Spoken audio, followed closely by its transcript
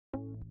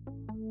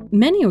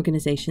Many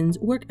organizations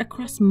work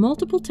across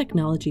multiple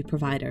technology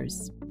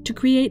providers to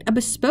create a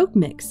bespoke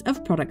mix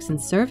of products and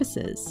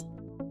services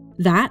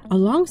that,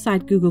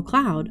 alongside Google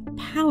Cloud,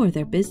 power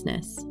their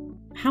business.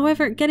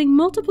 However, getting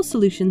multiple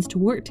solutions to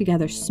work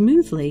together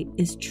smoothly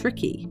is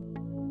tricky.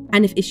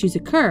 And if issues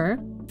occur,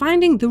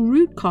 finding the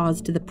root cause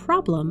to the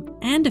problem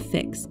and a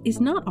fix is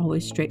not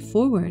always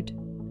straightforward.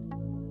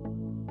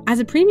 As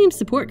a premium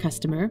support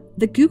customer,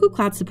 the Google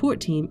Cloud support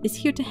team is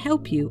here to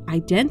help you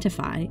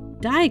identify,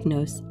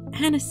 diagnose,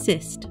 and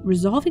assist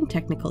resolving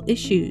technical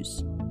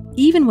issues,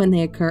 even when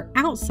they occur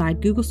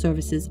outside Google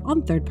services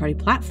on third-party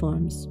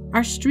platforms.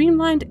 Our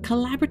streamlined,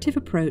 collaborative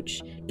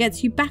approach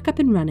gets you back up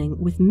and running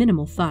with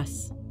minimal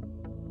fuss.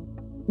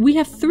 We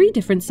have 3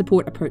 different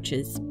support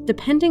approaches,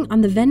 depending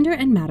on the vendor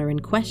and matter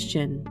in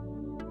question.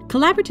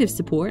 Collaborative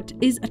support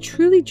is a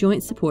truly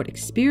joint support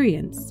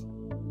experience.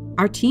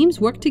 Our teams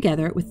work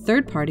together with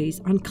third parties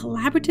on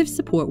collaborative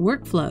support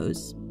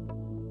workflows.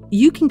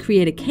 You can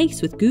create a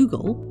case with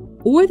Google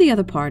or the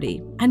other party,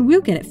 and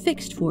we'll get it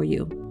fixed for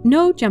you.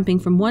 No jumping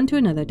from one to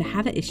another to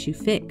have an issue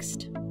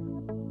fixed.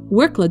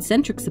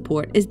 Workload-centric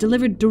support is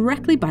delivered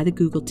directly by the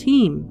Google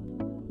team,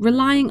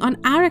 relying on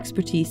our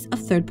expertise of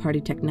third-party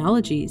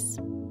technologies.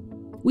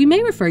 We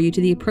may refer you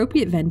to the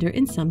appropriate vendor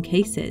in some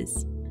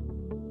cases.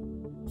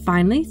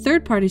 Finally,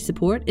 third-party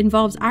support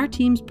involves our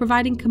teams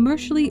providing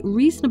commercially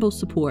reasonable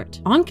support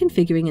on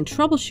configuring and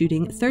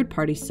troubleshooting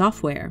third-party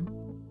software,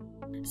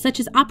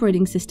 such as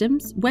operating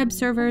systems, web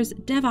servers,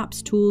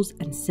 DevOps tools,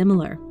 and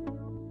similar.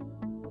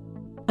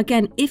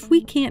 Again, if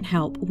we can't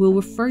help, we'll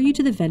refer you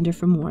to the vendor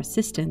for more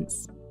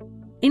assistance.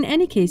 In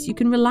any case, you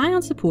can rely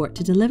on support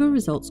to deliver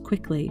results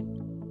quickly.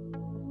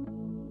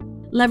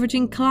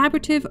 Leveraging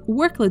collaborative,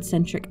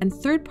 workload-centric, and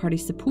third-party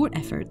support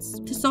efforts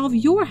to solve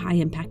your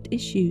high-impact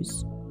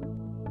issues.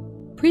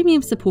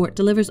 Premium support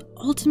delivers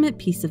ultimate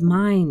peace of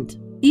mind,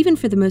 even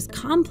for the most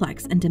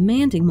complex and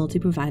demanding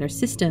multi-provider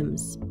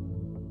systems.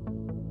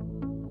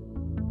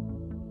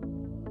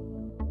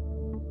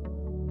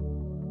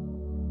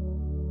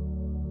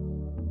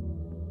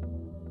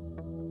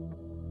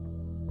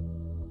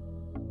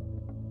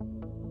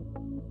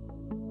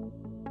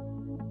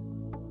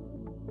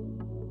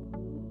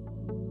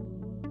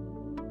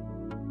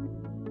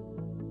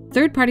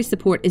 Third-party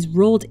support is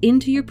rolled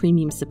into your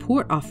premium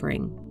support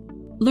offering.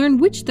 Learn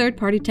which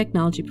third-party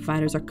technology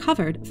providers are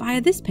covered via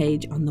this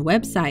page on the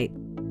website.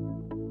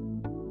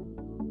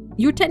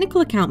 Your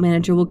technical account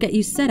manager will get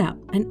you set up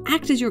and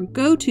act as your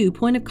go-to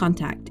point of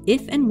contact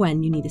if and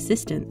when you need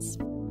assistance.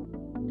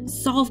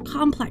 Solve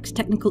complex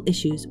technical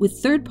issues with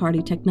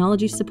third-party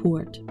technology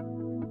support.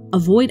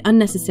 Avoid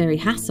unnecessary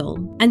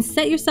hassle and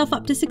set yourself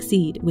up to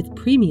succeed with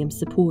premium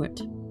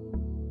support.